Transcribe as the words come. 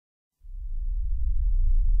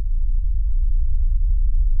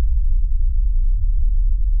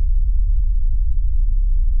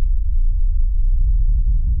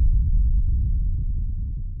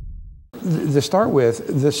to start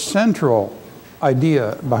with, the central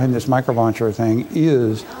idea behind this microlauncher thing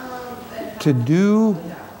is to do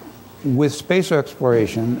with space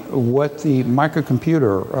exploration what the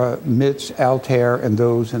microcomputer, MITS, Altair, and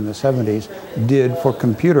those in the 70s did for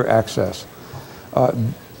computer access.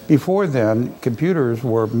 Before then, computers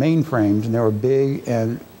were mainframes, and they were big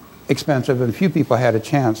and expensive, and few people had a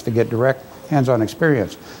chance to get direct hands-on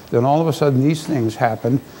experience. Then all of a sudden, these things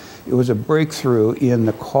happened. It was a breakthrough in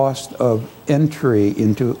the cost of entry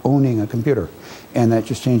into owning a computer, and that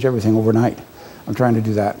just changed everything overnight. I'm trying to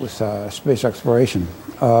do that with space exploration.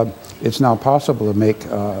 It's now possible to make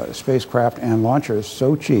spacecraft and launchers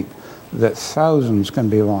so cheap that thousands can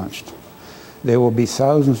be launched. They will be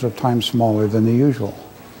thousands of times smaller than the usual.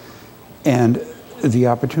 And the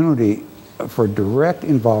opportunity for direct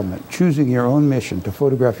involvement, choosing your own mission to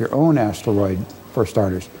photograph your own asteroid, for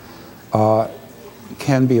starters,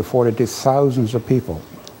 can be afforded to thousands of people.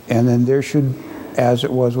 And then there should, as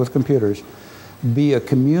it was with computers, be a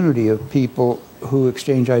community of people who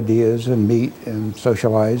exchange ideas and meet and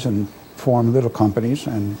socialize and form little companies,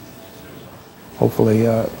 and hopefully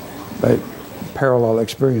a parallel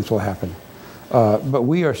experience will happen. But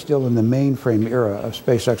we are still in the mainframe era of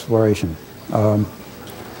space exploration.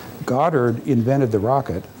 Goddard invented the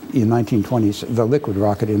rocket in 1920, the liquid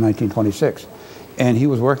rocket in 1926, and he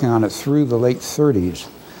was working on it through the late 30s.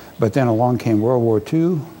 But then along came World War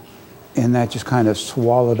II, and that just kind of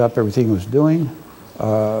swallowed up everything he was doing.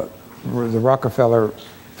 The Rockefeller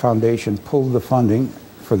Foundation pulled the funding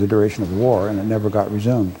for the duration of the war, and it never got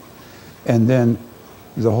resumed. And then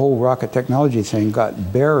the whole rocket technology thing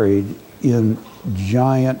got buried in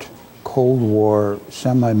giant Cold War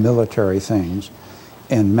semi-military things.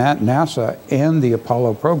 And NASA and the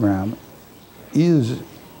Apollo program is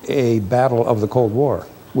a battle of the Cold War,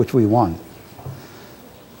 which we won.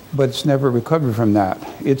 But it's never recovered from that.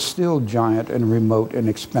 It's still giant and remote and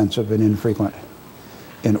expensive and infrequent.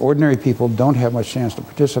 And ordinary people don't have much chance to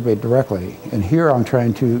participate directly. And here I'm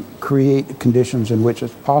trying to create conditions in which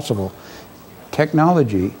it's possible.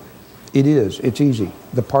 Technology, it's easy.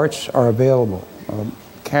 The parts are available.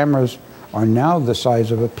 Cameras are now the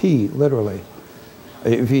size of a pea, literally.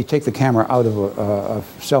 If you take the camera out of a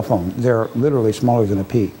cell phone, they're literally smaller than a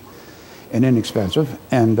pea and inexpensive,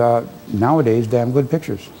 and nowadays damn good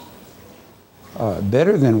pictures.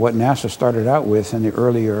 Better than what NASA started out with in the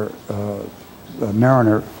earlier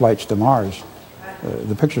Mariner flights to Mars.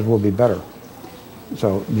 The pictures will be better.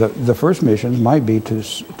 So the first mission might be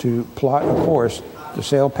to plot a course to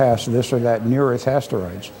sail past this or that near-Earth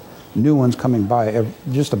asteroids, new ones coming by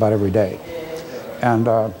just about every day,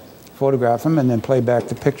 and photograph them and then play back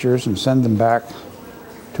the pictures and send them back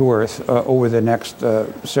to Earth over the next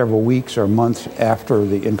several weeks or months after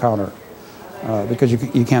the encounter, because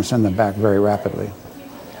you can't send them back very rapidly.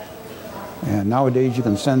 And nowadays you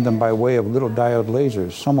can send them by way of little diode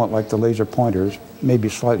lasers, somewhat like the laser pointers, maybe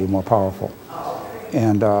slightly more powerful.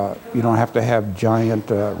 And you don't have to have giant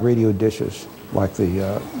radio dishes like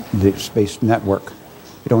the space network.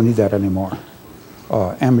 You don't need that anymore.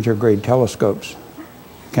 Amateur-grade telescopes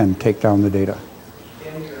can take down the data.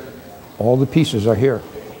 All the pieces are here.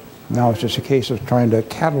 Now it's just a case of trying to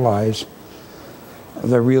catalyze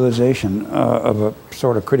the realization of a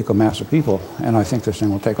sort of critical mass of people, and I think this thing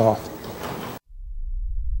will take off.